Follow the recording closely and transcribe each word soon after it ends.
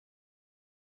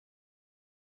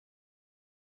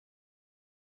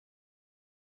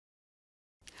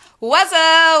What's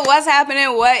up? What's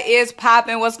happening? What is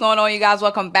popping? What's going on, you guys?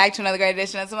 Welcome back to another great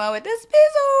edition of Symone with the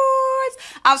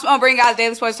Sports. I'm Symone, bringing you guys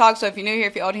daily sports talk. So if you're new here,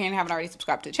 if you're old here and haven't already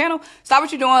subscribed to the channel, stop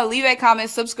what you're doing, leave a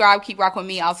comment, subscribe, keep rocking with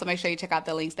me. Also, make sure you check out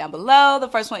the links down below. The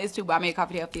first one is to buy me a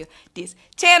coffee to help you this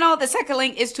channel. The second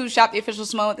link is to shop the official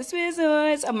Symone with the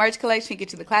Sports, a merch collection.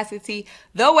 Get you the classic tee,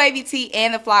 the wavy tee,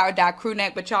 and the fly or die crew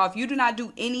neck. But y'all, if you do not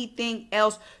do anything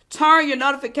else, turn your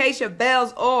notification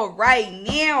bells on right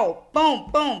now.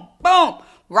 Boom, boom, boom.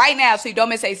 Right now, so you don't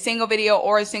miss a single video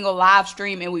or a single live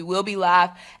stream. And we will be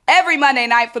live every Monday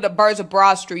night for the Birds of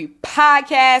Broad Street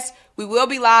podcast. We will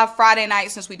be live Friday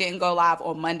night since we didn't go live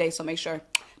on Monday. So make sure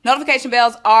notification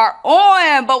bells are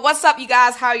on. But what's up, you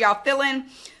guys? How are y'all feeling?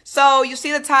 So you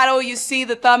see the title, you see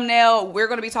the thumbnail. We're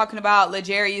going to be talking about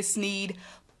Sneed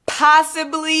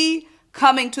possibly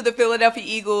coming to the Philadelphia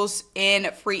Eagles in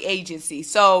free agency.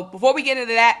 So before we get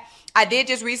into that, I did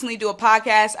just recently do a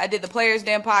podcast. I did the Players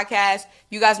Den podcast.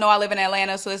 You guys know I live in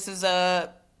Atlanta, so this is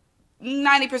a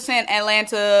 90%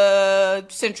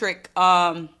 Atlanta-centric,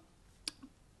 Atlanta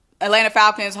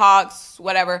Falcons, Hawks,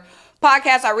 whatever,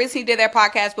 podcast. I recently did their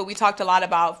podcast, but we talked a lot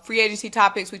about free agency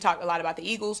topics. We talked a lot about the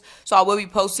Eagles, so I will be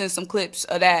posting some clips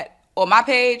of that on my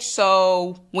page.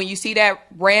 So when you see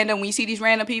when you see these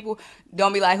random people,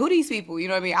 don't be like, who these people? You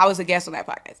know what I mean? I was a guest on that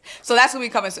podcast. So that's going to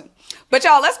be coming soon. But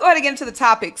y'all, let's go ahead and get into the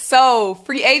topic. So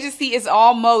free agency is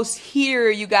almost here,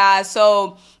 you guys.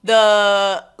 So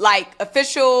the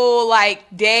official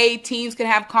day teams can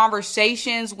have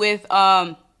conversations with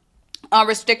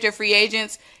unrestricted free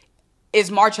agents is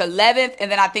March 11th.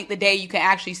 And then I think the day you can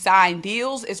actually sign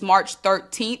deals is March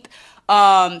 13th.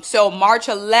 So March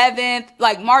 11th,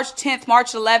 March 10th,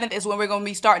 March 11th is when we're going to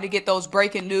be starting to get those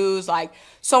breaking news, like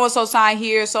so-and-so signed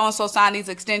here, so-and-so signed these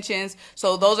extensions.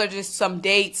 So those are just some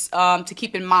dates, to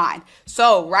keep in mind.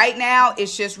 So right now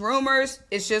it's just rumors.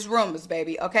 It's just rumors,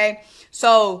 baby. Okay.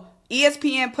 So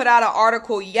ESPN put out an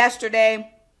article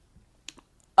yesterday,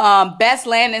 best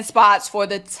landing spots for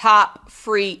the top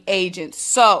free agents.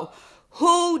 So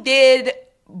who did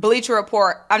Bleacher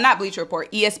Report, not Bleacher Report,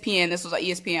 ESPN, this was an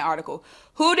ESPN article.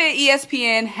 Who did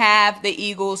ESPN have the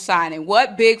Eagles signing?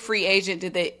 What big free agent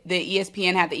did the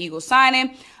ESPN have the Eagles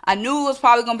signing? I knew it was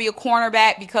probably going to be a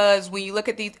cornerback because when you look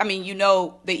at these, you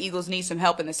know the Eagles need some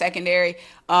help in the secondary.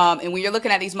 And when you're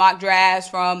looking at these mock drafts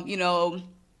from,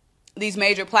 these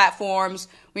major platforms,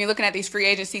 when you're looking at these free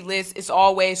agency lists, it's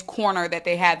always corner that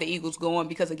they have the Eagles going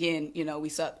because, again, we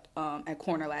sucked at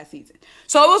corner last season.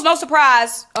 So it was no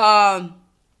surprise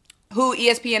who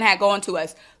ESPN had going to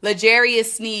us.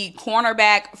 Sneed,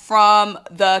 cornerback from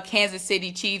the Kansas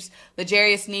City Chiefs.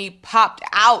 Sneed popped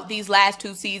out these last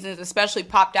two seasons, especially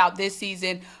popped out this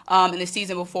season and the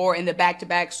season before in the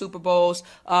back-to-back Super Bowls,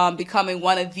 becoming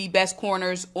one of the best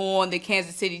corners on the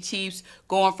Kansas City Chiefs,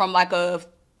 going from a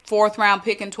fourth-round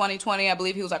pick in 2020. I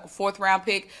believe he was a fourth-round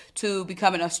pick to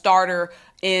becoming a starter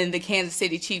in the Kansas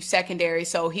City Chiefs secondary.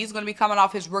 So he's going to be coming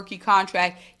off his rookie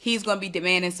contract. He's going to be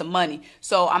demanding some money.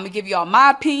 So I'm going to give y'all my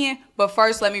opinion, but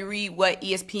first let me read what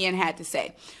ESPN had to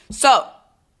say. So,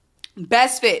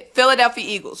 best fit, Philadelphia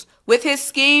Eagles. With his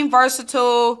scheme,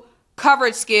 versatile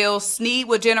coverage skills, Sneed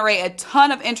will generate a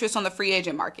ton of interest on the free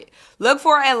agent market. Look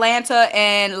for Atlanta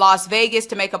and Las Vegas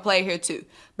to make a play here too.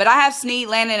 But I have Sneed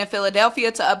landing in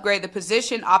Philadelphia to upgrade the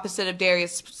position opposite of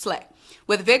Darius.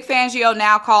 With Vic Fangio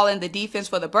now calling the defense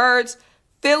for the Birds,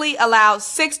 Philly allowed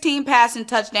 16 passing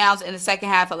touchdowns in the second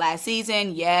half of last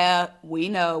season. Yeah, we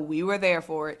know. We were there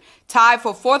for it. Tied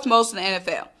for fourth most in the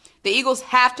NFL. The Eagles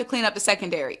have to clean up the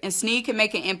secondary, and Sneed can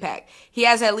make an impact. He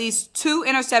has at least 2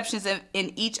 interceptions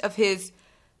in each of his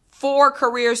 4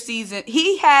 career seasons.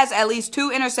 He has at least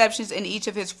 2 interceptions in each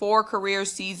of his 4 career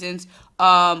seasons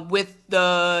with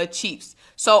the Chiefs.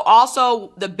 So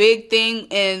also the big thing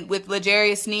with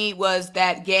Sneed was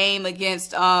that game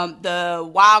against the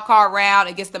wild card round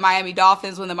against the Miami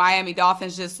Dolphins when the Miami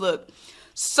Dolphins just looked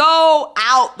so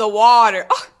out the water.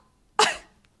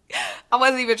 I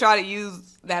wasn't even trying to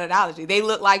use that analogy. They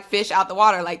look like fish out the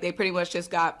water, like they pretty much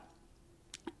just got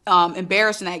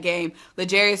embarrassed in that game.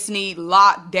 Sneed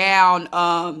locked down.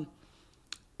 Locked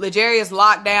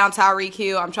down Tyreek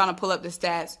Hill. I'm trying to pull up the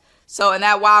stats. So in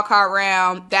that wild card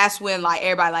round, that's when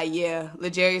everybody yeah,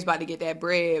 Legarius about to get that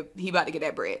bread. He about to get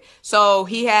that bread. So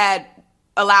he had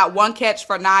allowed 1 catch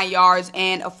for 9 yards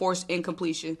and a forced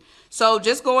incompletion. So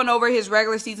just going over his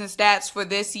regular season stats for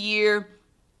this year,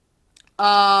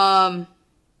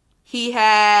 he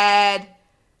had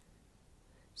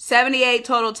 78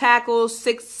 total tackles,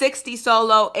 60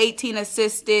 solo, 18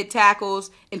 assisted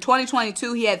tackles. In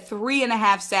 2022, he had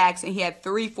 3.5 sacks, and he had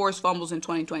 3 forced fumbles in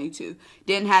 2022.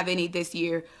 Didn't have any this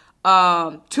year. 2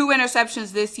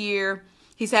 interceptions this year.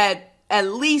 He's had at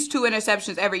least 2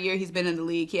 interceptions every year he's been in the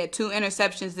league. He had 2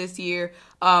 interceptions this year,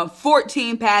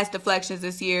 14 pass deflections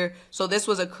this year. So this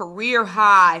was a career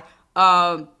high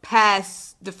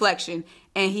pass deflection,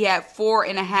 and he had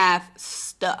 4.5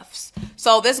 stuffs.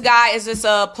 So this guy is just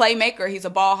a playmaker. He's a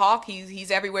ball hawk.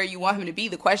 He's everywhere you want him to be.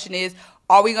 The question is,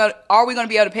 are we gonna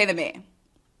be able to pay the man?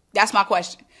 That's my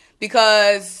question.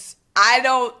 Because I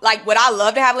don't like, would I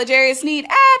love to have L'Jarius Sneed?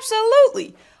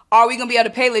 Absolutely. Are we gonna be able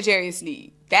to pay L'Jarius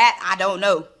Sneed? That I don't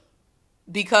know.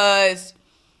 Because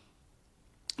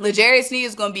L'Jarius Sneed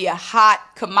is gonna be a hot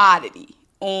commodity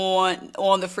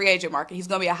on the free agent market. He's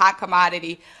gonna be a hot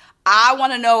commodity. I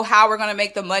want to know how we're going to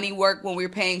make the money work when we're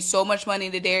paying so much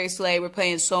money to Darius Slay. We're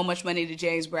paying so much money to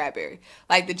James Bradberry.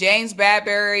 Like, the James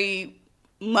Bradberry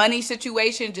money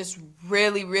situation just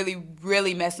really, really,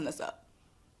 really messing us up.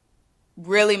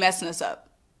 Really messing us up.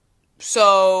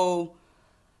 So,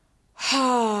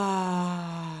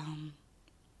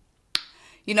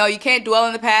 you know, you can't dwell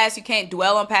in the past. You can't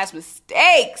dwell on past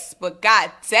mistakes. But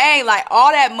god dang, like,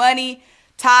 all that money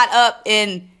tied up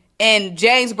in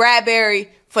James Bradberry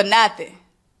for nothing.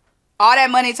 All that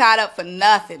money tied up for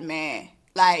nothing, man.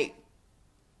 Like,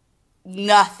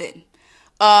 nothing.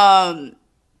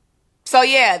 So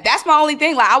yeah, that's my only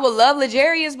thing. Like, I would love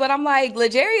L'Jarius, but I'm like,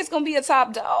 L'Jarius gonna be a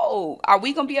top dog. Are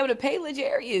we gonna be able to pay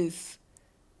L'Jarius?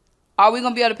 Are we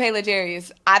gonna be able to pay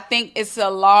L'Jarius? I think it's a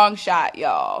long shot,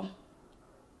 y'all.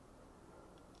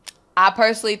 I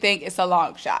personally think it's a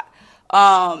long shot.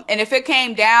 And if it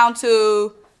came down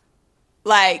to,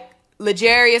 like,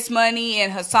 L'Jarius money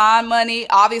and Hassan money,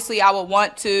 obviously I would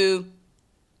want to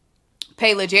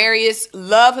pay L'Jarius.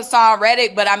 Love Hassan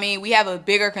Reddick, but I mean, we have a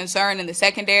bigger concern in the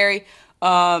secondary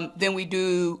than we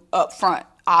do up front,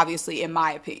 obviously, in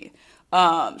my opinion.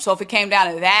 So if it came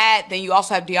down to that, then you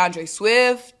also have DeAndre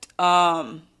Swift.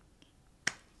 I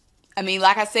mean,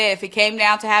 like I said, if it came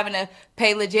down to having to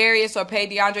pay L'Jarius or pay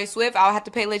DeAndre Swift, I would have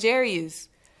to pay L'Jarius.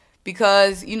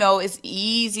 Because, you know, it's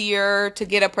easier to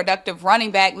get a productive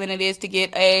running back than it is to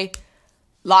get a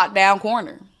lockdown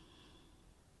corner.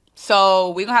 So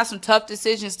we're going to have some tough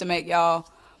decisions to make, y'all.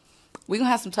 We're going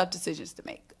to have some tough decisions to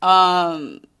make.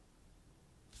 But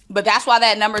that's why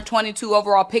that number 22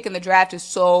 overall pick in the draft is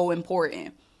so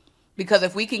important. Because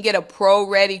if we can get a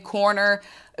pro-ready corner,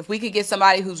 if we could get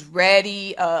somebody who's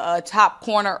ready, a top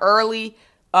corner early,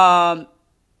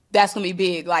 that's going to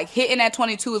be big. Like, hitting that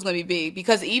 22 is going to be big.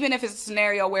 Because even if it's a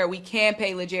scenario where we can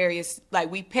pay L'Jarius,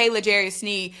 like, we pay L'Jarius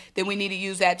Sneed, then we need to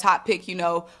use that top pick, you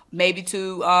know, maybe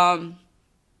to,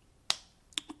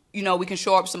 you know, we can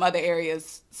shore up some other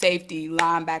areas, safety,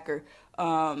 linebacker,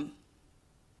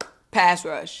 pass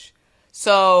rush.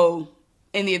 So,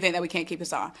 in the event that we can't keep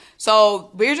us on.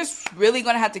 So, we're just really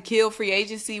going to have to kill free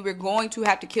agency. We're going to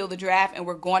have to kill the draft, and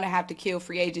we're going to have to kill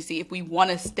free agency if we want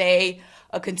to stay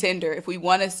a contender, if we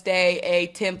want to stay a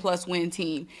 10-plus win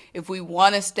team, if we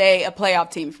want to stay a playoff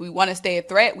team, if we want to stay a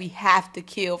threat, we have to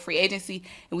kill free agency,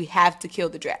 and we have to kill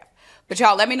the draft. But,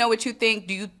 y'all, let me know what you think.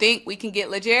 Do you think we can get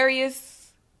L'Jarius?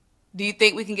 Do you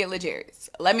think we can get L'Jarius?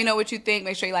 Let me know what you think.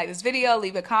 Make sure you like this video,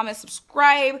 leave a comment,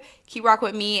 subscribe, keep rocking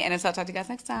with me, and I'll talk to you guys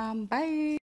next time.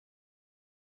 Bye.